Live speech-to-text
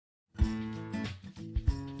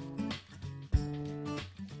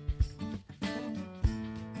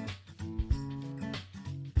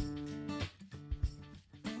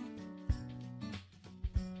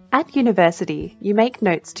At university, you make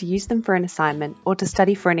notes to use them for an assignment or to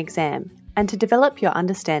study for an exam, and to develop your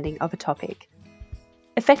understanding of a topic.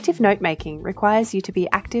 Effective note-making requires you to be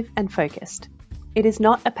active and focused. It is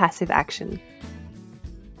not a passive action.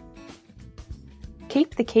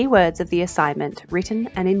 Keep the key words of the assignment written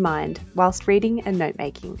and in mind whilst reading and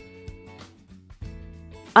note-making.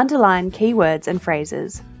 Underline key words and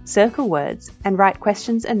phrases, circle words, and write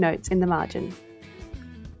questions and notes in the margin.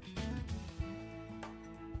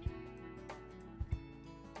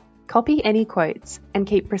 Copy any quotes and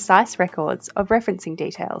keep precise records of referencing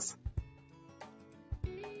details.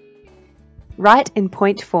 Write in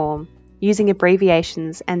point form, using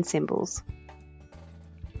abbreviations and symbols.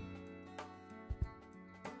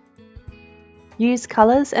 Use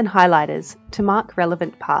colours and highlighters to mark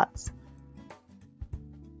relevant parts.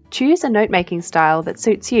 Choose a note-making style that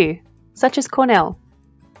suits you, such as Cornell.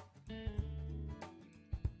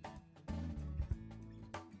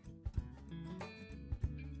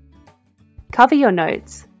 Cover your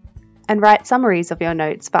notes and write summaries of your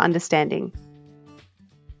notes for understanding.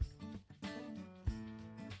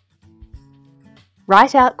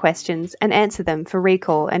 Write out questions and answer them for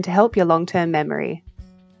recall and to help your long-term memory.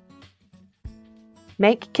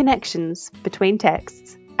 Make connections between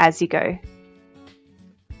texts as you go.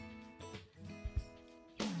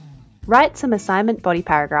 Write some assignment body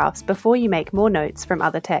paragraphs before you make more notes from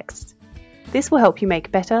other texts. This will help you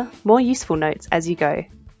make better, more useful notes as you go.